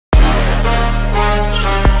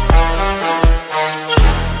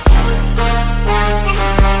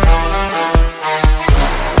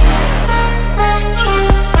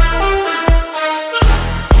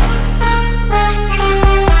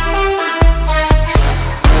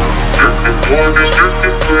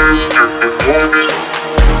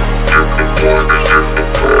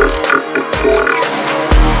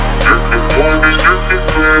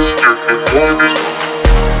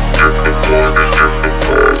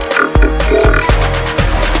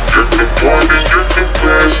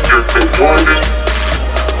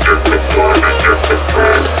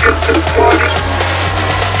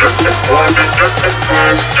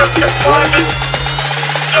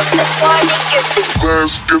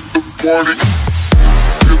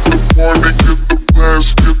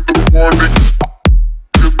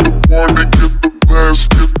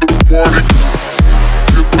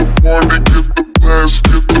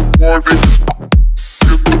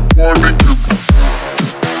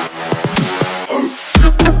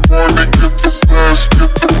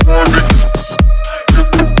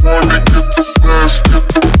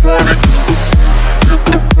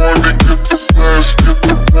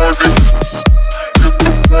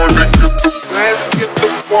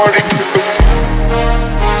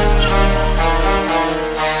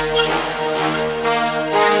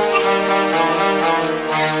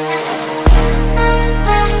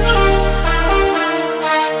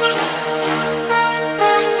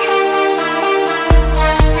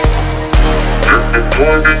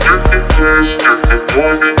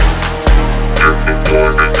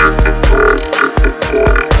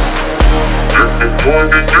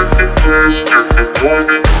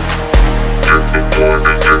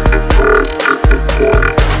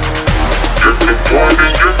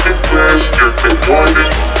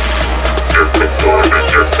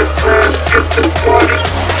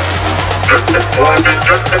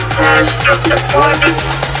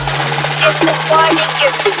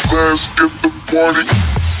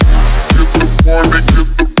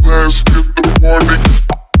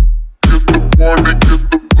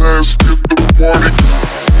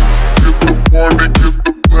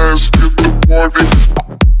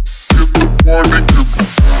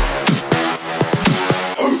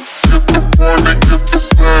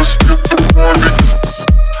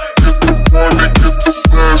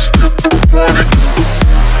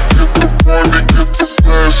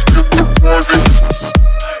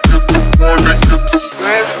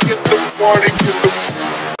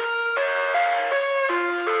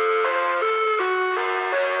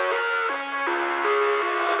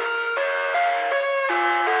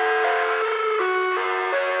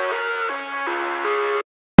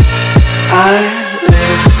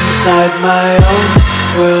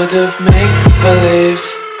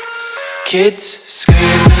Kids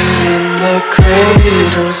screaming in the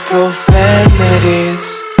cradles, profanities.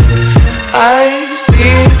 I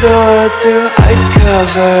see the world through ice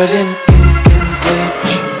covered in ink and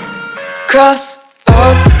bleach. Cross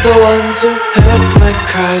out the ones who heard my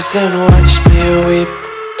cries and watched me weep.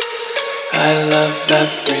 I love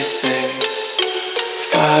everything.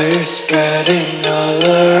 Fire spreading all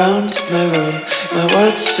around my room. My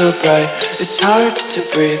world's so bright, it's hard to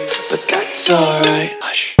breathe, but that's alright.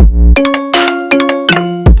 Hush.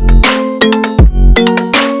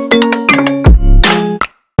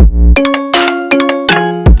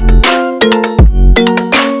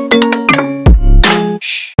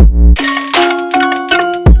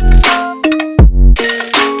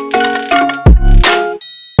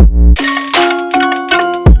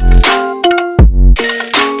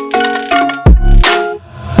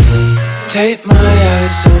 Tape my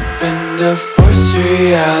eyes open to force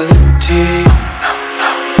reality.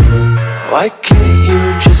 Why can't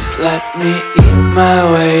you just let me eat my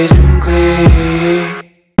weight in glee?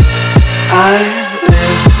 I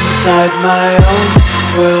live inside my own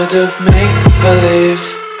world of make-believe.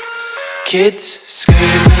 Kids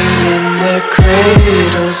screaming in their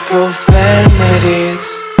cradles, profanities.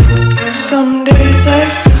 Some days I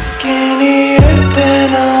feel skinnier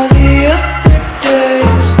than all the other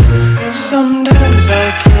days. Sometimes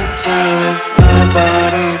I can't tell if my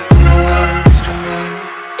body belongs to me.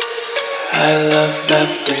 I love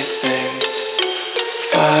everything.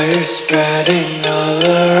 Fire spreading all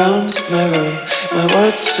around my room. My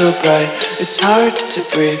world's so bright, it's hard to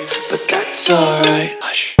breathe, but that's alright.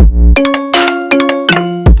 Hush.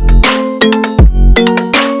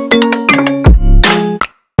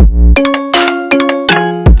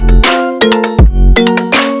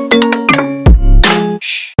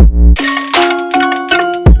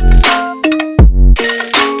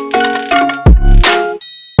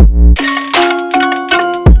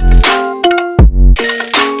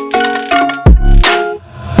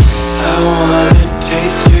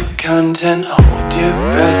 Content, hold your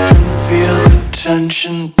breath and feel the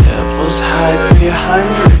tension. Devils hide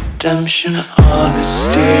behind redemption.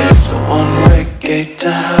 Honesty is a one-way gate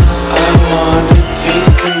to hell. I wanna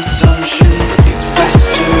taste consumption.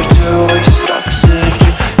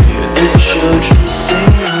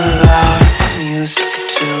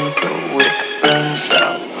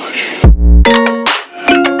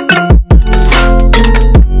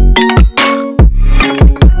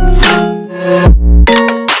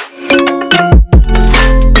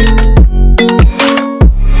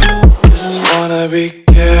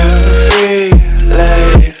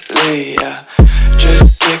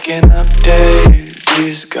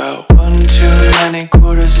 daisies. Got one too many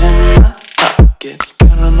quarters in my pockets,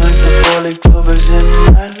 counting like the four-leaf clovers in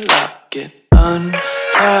my locket.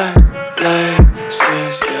 Untied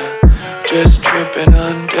laces, yeah, just tripping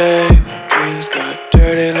on daydreams. Got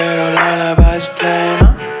dirty little lullabies playing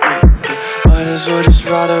on repeat. Might as well just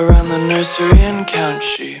ride around the nursery and count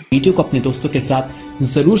sheep. Video को अपने दोस्तों के साथ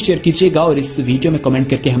जरूर share कीजिएगा और इस video में कमेंट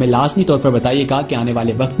करके हमें लाजमी तौर पर बताइएगा कि आने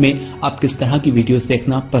वाले वक्त में आप किस तरह की वीडियोस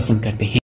देखना पसंद करते हैं।